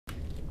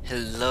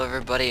Hello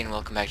everybody and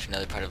welcome back to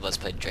another part of Let's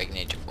Play Dragon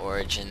Age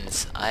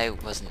Origins. I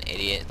was an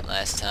idiot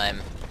last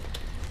time.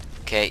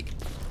 Okay,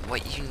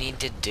 what you need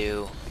to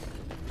do...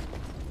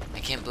 I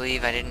can't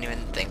believe I didn't even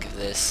think of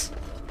this.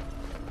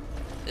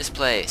 This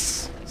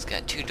place, it's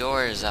got two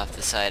doors off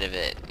the side of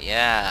it.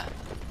 Yeah.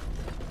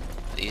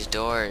 These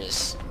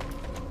doors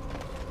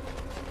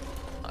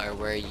are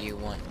where you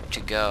want to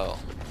go.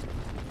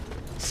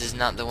 This is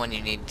not the one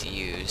you need to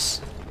use.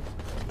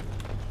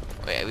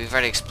 Wait, we've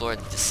already explored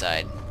this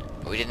side.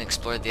 But we didn't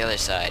explore the other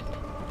side.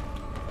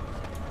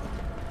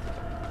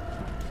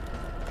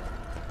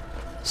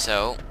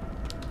 So,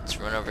 let's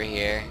run over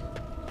here.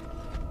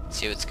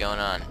 See what's going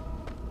on.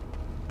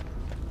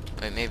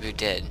 Wait, maybe we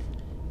did.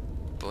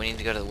 But we need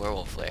to go to the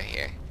werewolf lair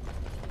here.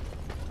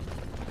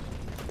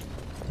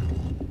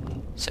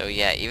 So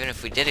yeah, even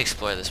if we did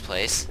explore this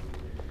place,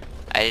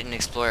 I didn't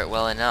explore it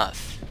well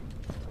enough.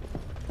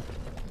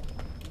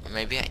 Or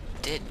maybe I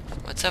did.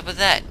 What's up with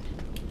that?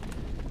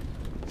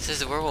 It says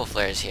the werewolf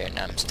lair is here.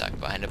 Now I'm stuck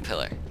behind a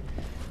pillar.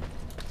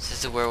 It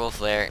says the werewolf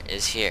lair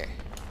is here.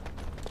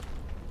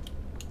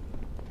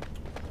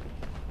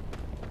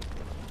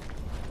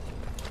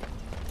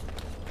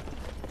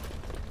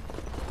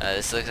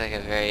 This looks like a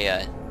very,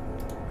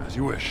 As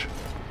you wish.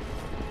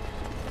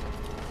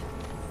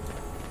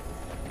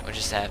 What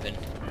just happened?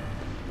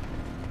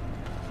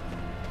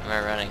 Am I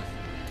running?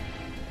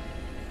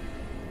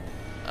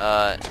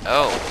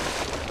 Oh.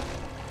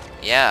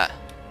 Yeah.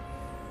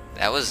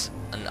 That was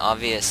an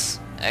obvious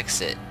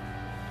exit.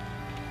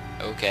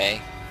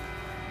 Okay.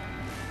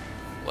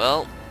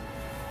 Well.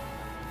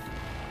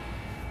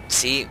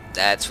 See,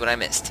 that's what I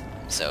missed.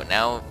 So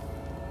now,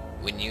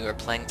 when you are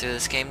playing through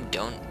this game,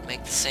 don't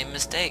make the same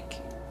mistake.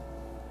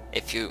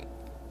 If you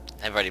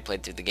have already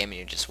played through the game and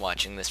you're just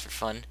watching this for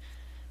fun,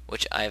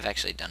 which I've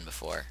actually done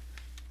before,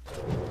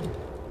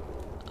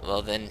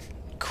 well then,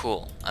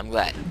 cool. I'm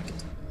glad.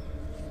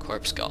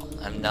 Corpse skull.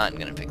 I'm not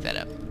gonna pick that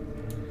up.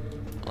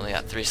 Only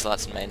got 3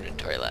 slots in my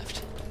inventory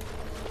left.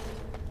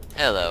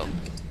 Hello.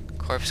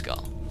 Corpse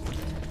skull.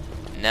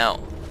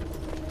 No.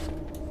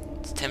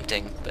 It's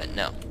tempting, but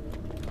no.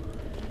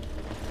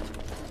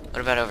 What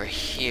about over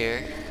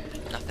here?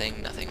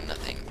 Nothing, nothing,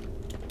 nothing.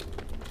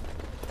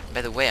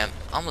 By the way, I'm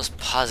almost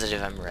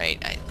positive I'm right.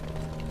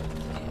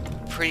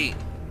 I'm pretty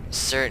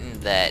certain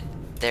that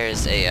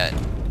there's a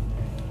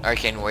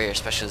Arcane Warrior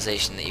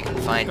specialization that you can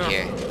find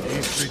here.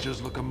 These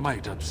creatures look a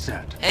mite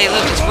upset. Hey,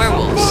 look, it's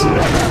werewolves!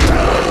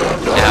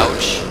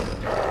 Ouch.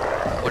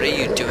 What are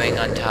you doing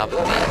on top of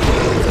me?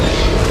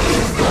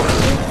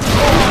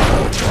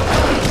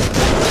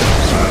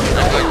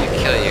 I'm going to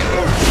kill you.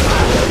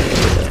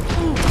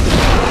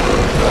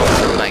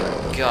 Oh my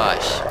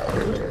gosh.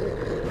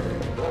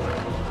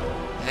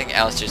 I think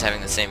Alistair's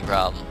having the same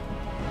problem.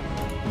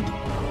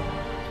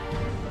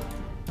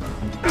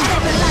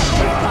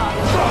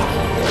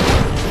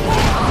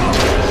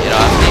 Get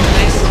off me,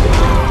 please.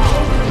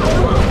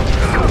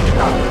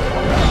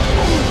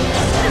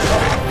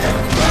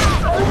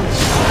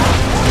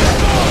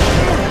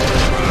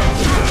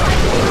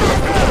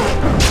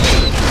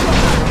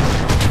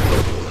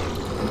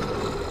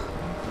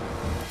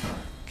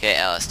 Okay,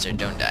 Alistair,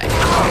 don't die.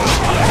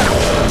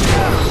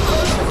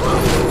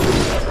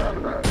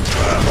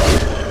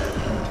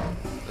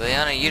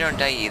 Liliana, you don't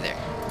die either.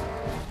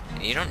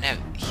 And you don't have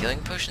healing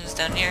potions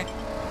down here?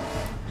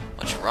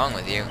 What's wrong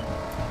with you?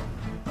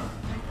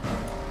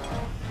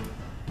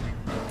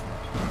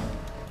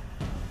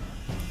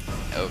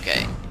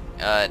 Okay.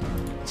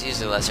 Let's use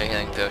the lesser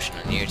healing potion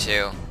on you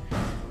too.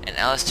 And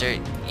Alistair,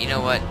 you know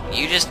what?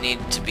 You just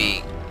need to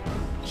be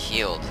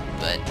healed,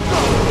 but...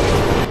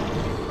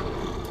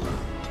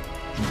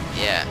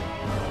 yeah.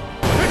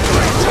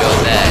 Let's go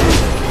with that.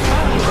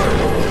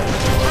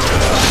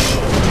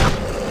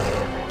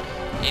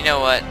 You know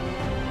what?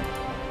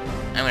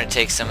 I'm gonna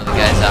take some of the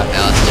guys off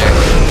Alistair.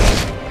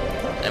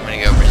 I'm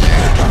gonna go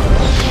berserk.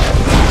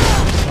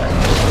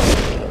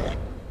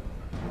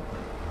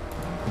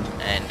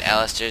 And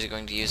Alistair's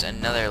going to use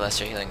another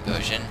lesser healing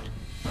potion.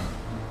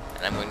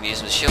 And I'm going to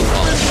use the shield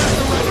wall.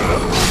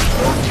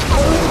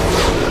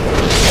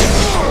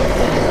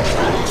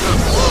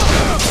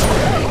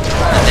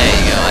 And there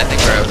you go, I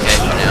think we're okay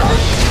for now.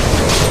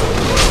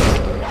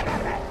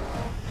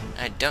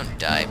 Don't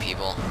die,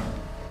 people.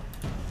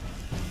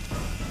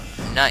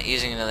 I'm not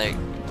using another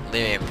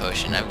Lyrium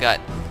potion. I've got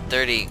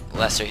 30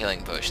 lesser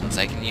healing potions.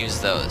 I can use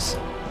those.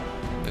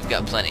 We've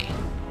got plenty.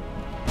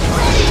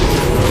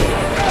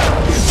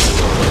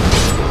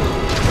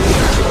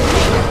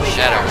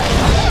 Shatter.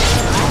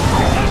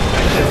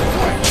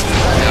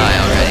 Die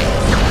already.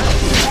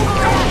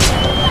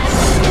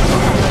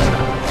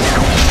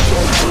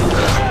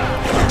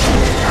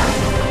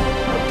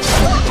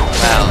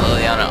 Wow,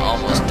 Liliana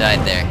almost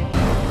died there.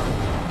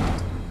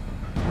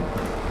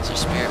 Is there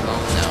spirit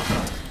bone?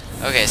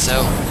 No. Okay,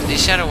 so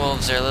these shadow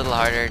wolves are a little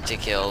harder to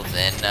kill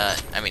than,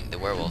 I mean, the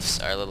werewolves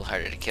are a little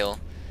harder to kill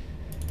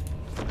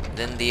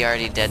than the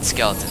already dead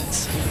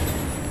skeletons.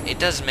 It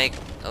does make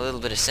a little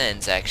bit of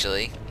sense,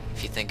 actually,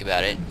 if you think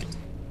about it.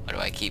 Why do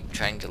I keep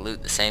trying to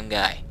loot the same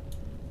guy?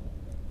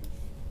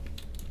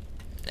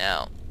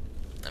 Now,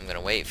 I'm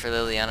gonna wait for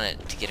Liliana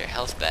to get her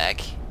health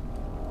back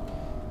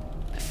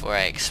before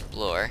I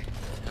explore.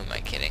 Who am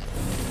I kidding?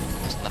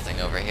 There's nothing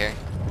over here.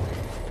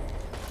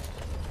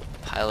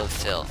 Pile of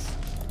filth.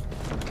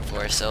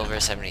 4 silver,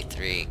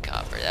 73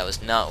 copper. That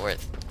was not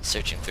worth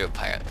searching through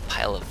a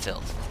pile of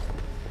filth.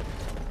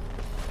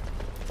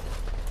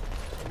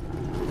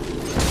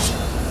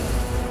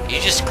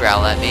 You just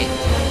growl at me.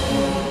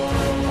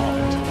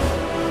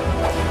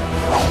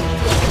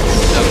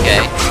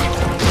 Okay.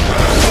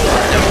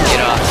 Now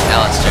get off,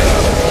 Alistair.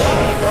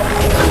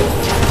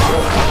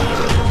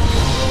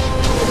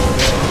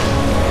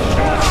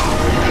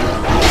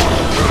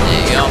 There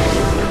you go.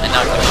 I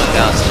knocked him off,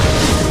 Alistair.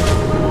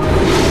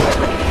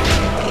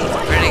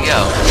 Where'd he go?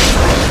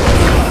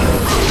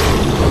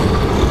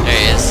 There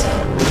he is.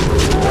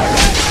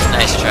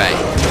 Nice try.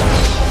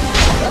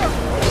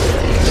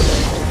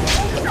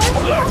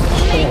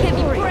 Make her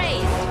be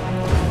praised.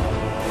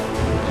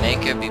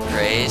 Make her be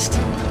praised.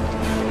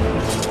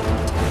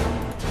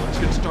 Let's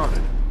get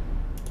started.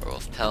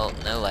 Werewolf pelt,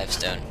 no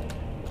lifestone.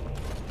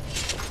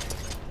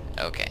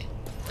 Okay,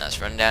 now let's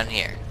run down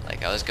here,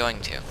 like I was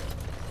going to.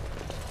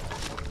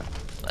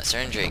 Lesser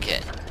injury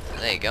kit.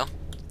 There you go.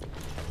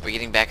 We're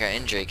getting back our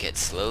injury kit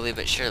slowly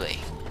but surely.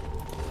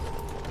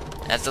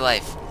 That's the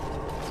life.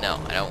 No,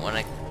 I don't want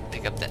to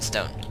pick up that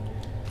stone.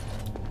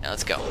 Now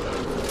let's go.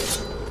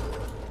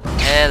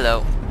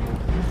 Hello.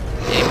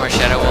 Any more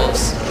shadow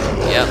wolves?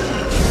 Yep.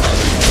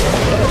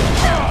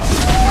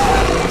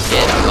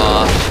 Get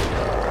off.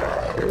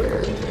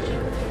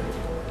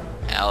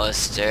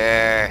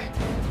 Alistair.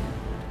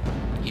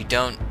 You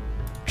don't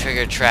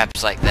trigger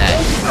traps like that.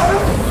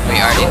 We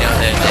already know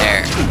they're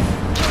there.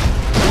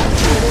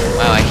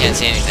 Wow, I can't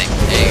see anything.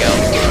 There you go.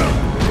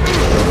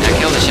 Now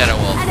kill the shadow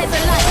wolf. And it's a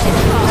light in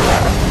the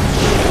car.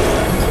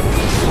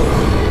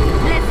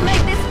 Let's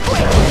make this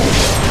quick.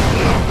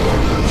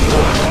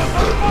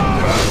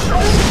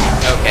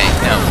 Okay,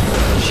 no.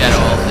 Shadow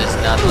wolf is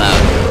not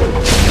allowed.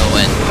 You'll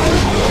win.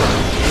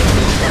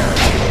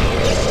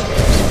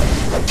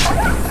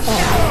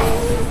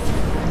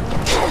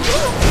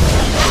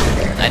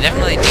 I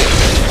definitely do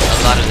a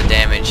lot of the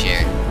damage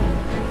here.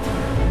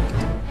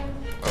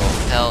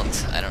 Werewolf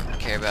pelt. I don't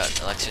care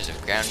about elixirs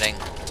of grounding.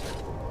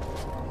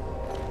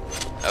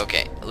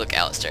 Okay, look,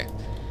 Alistair.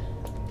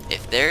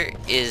 If there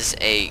is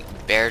a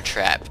bear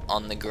trap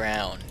on the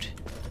ground,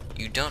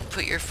 you don't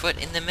put your foot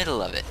in the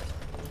middle of it.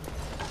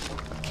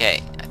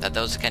 Okay, I thought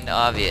that was kind of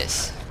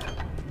obvious.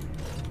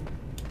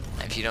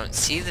 If you don't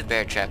see the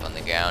bear trap on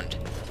the ground,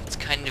 it's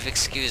kind of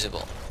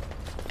excusable.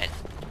 And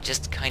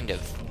just kind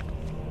of.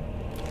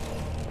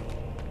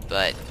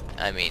 But,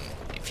 I mean,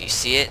 if you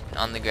see it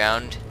on the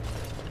ground,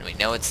 and we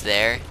know it's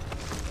there,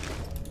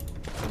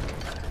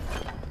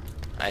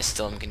 I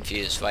still am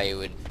confused why you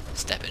would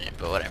step in it,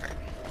 but whatever.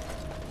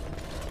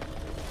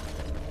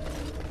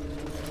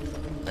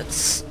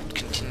 Let's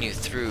continue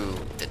through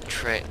the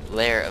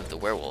lair of the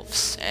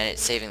werewolves, and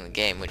it's saving the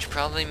game, which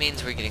probably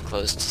means we're getting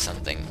close to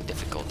something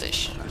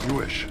difficult-ish. As you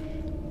wish.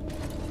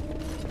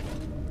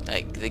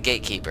 Like the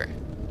gatekeeper.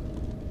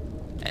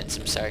 And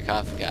some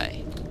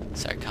sarcophagi.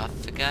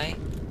 Sarcophagi?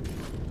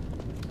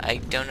 I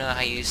don't know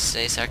how you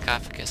say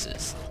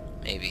sarcophaguses.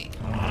 Maybe.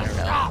 I don't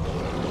know.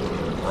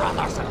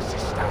 Brothers and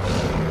sisters,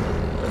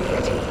 be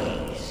at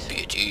ease. Be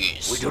at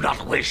ease. We do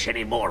not wish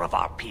any more of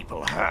our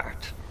people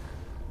hurt.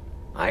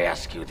 I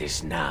ask you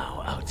this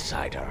now,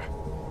 outsider.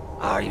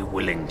 Are you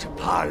willing to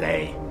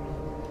parley?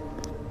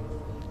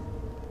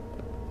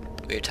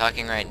 We're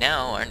talking right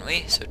now, aren't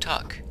we? So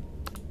talk.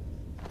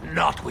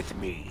 Not with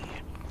me.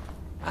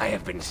 I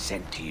have been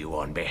sent to you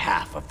on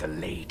behalf of the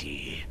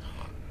lady.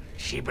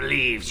 She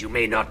believes you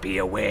may not be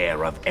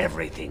aware of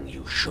everything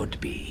you should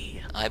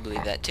be. I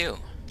believe that too.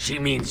 She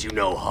means you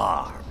no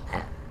harm,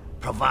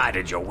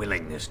 provided your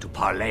willingness to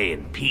parley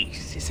in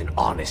peace is an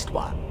honest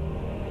one.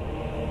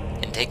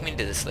 And take me to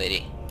this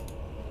lady.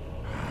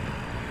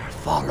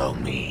 Follow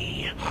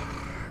me.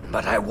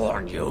 But I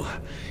warn you,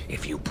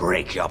 if you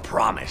break your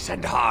promise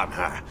and harm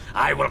her,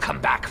 I will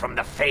come back from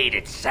the Fade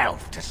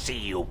itself to see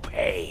you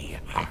pay.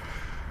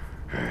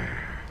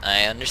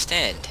 I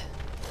understand.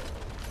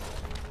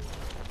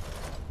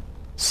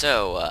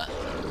 So,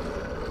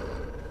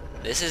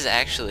 this is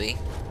actually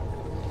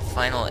the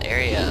final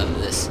area of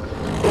this.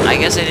 I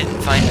guess I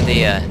didn't find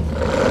the,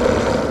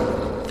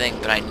 thing,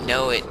 but I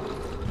know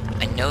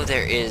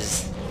there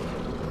is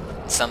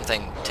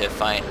something to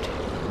find,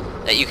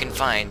 that you can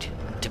find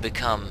to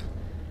become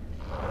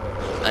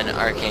an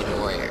arcane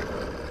warrior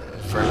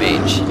for a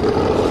mage.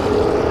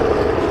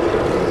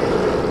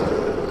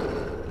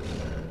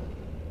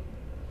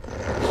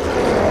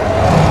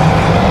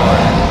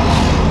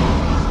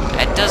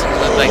 It doesn't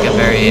look like a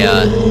very,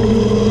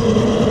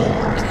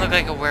 doesn't look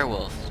like a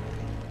werewolf.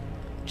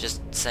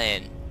 Just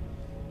saying.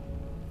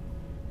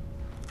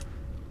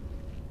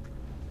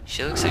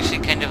 She looks actually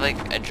kind of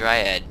like a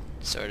dryad,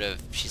 sort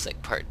of. She's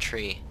like part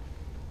tree.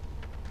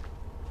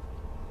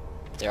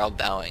 They're all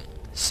bowing,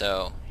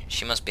 so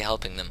she must be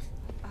helping them.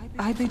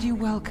 I bid you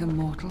welcome,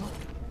 mortal.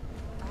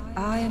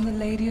 I am the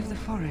Lady of the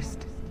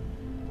Forest.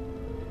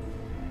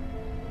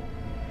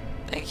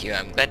 Thank you.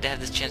 I'm glad to have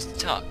this chance to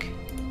talk.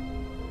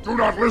 Do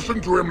not listen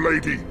to him,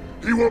 lady.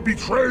 He will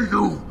betray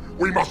you.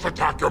 We must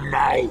attack him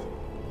now.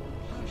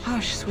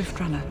 Hush,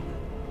 Swiftrunner.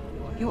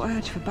 Your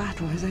urge for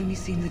battle has only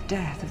seen the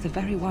death of the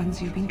very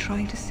ones you've been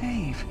trying to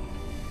save.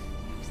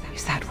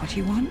 Is that what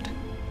you want?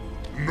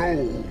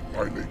 No,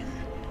 my lady.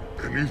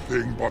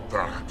 Anything but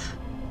that.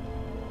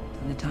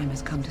 Then the time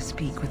has come to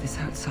speak with this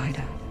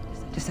outsider,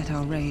 to set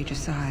our rage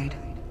aside.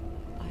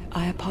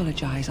 I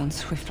apologize on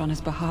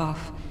Swiftrunner's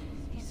behalf.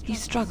 He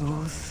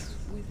struggles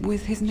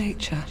with his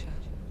nature.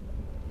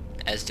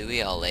 As do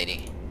we all,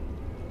 lady.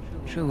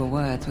 Truer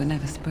words were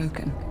never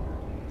spoken.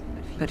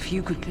 But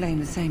few could claim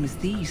the same as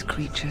these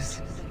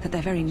creatures, that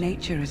their very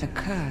nature is a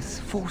curse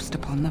forced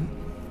upon them.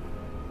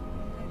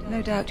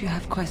 No doubt you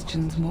have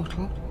questions,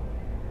 mortal.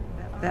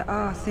 There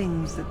are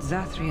things that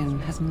Zathrian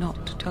has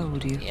not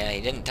told you. Yeah,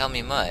 he didn't tell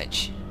me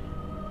much.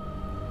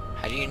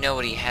 How do you know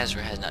what he has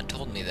or has not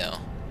told me, though?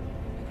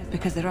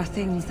 Because there are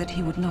things that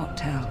he would not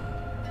tell.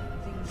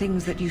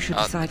 Things that you should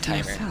Oh, decide the for timer.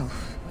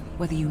 yourself,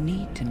 whether you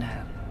need to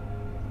know.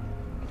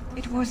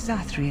 It was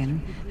Zathrian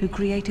who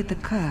created the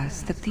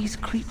curse that these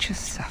creatures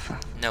suffer.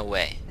 No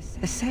way.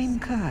 The same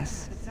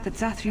curse that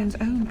Zathrian's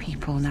own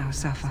people now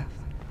suffer.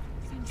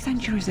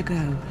 Centuries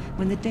ago,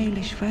 when the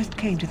Dalish first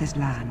came to this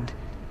land,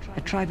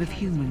 a tribe of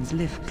humans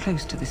lived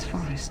close to this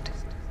forest.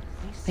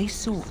 They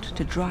sought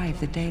to drive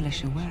the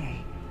Dalish away.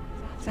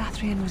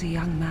 Zathrian was a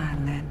young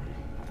man then.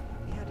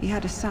 He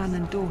had a son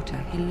and daughter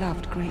he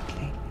loved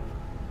greatly.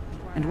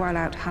 And while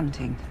out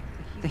hunting,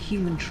 the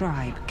human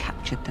tribe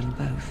captured them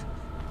both.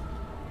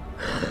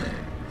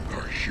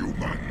 The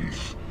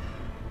humans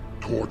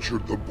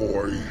tortured the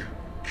boy,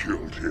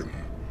 killed him.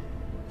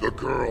 The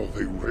girl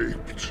they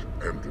raped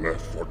and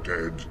left for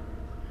dead.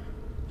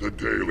 The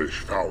Dalish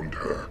found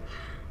her,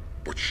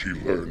 but she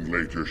learned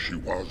later she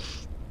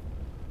was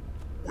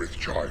with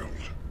child.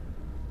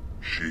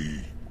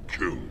 She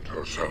killed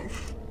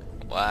herself.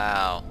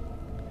 Wow.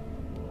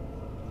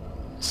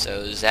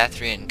 So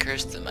Zathrian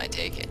cursed them, I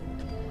take it.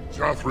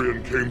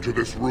 Zathrian came to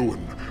this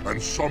ruin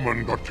and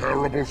summoned a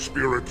terrible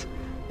spirit,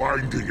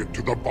 binding it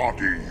to the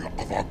body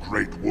of a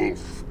great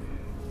wolf.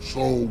 So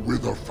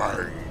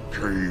Witherfang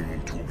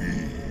came to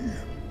be.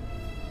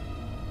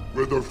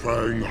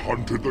 Witherfang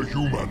hunted the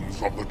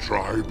humans of the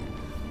tribe.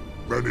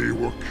 Many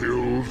were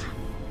killed,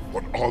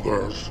 but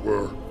others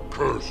were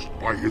cursed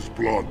by his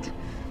blood,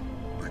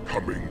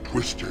 becoming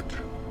twisted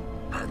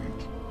and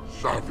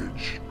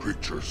savage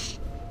creatures.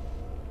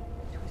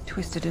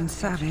 Twisted and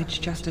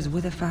savage, just as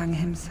Witherfang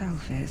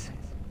himself is.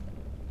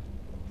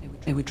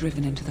 They were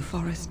driven into the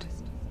forest.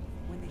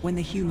 When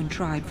the human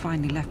tribe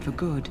finally left for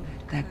good,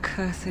 their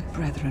cursed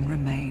brethren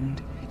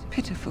remained,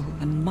 pitiful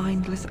and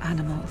mindless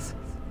animals.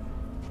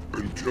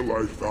 Until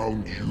I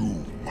found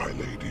you, my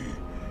lady.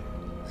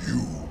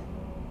 You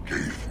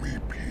gave me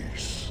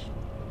peace.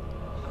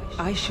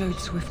 I showed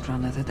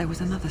Swiftrunner that there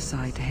was another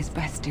side to his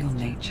bestial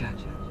nature.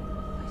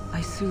 I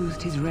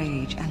soothed his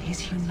rage and his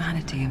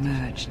humanity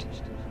emerged.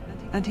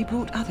 And he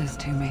brought others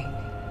to me.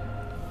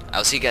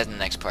 I'll see you guys in the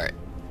next part.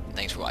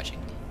 Thanks for watching.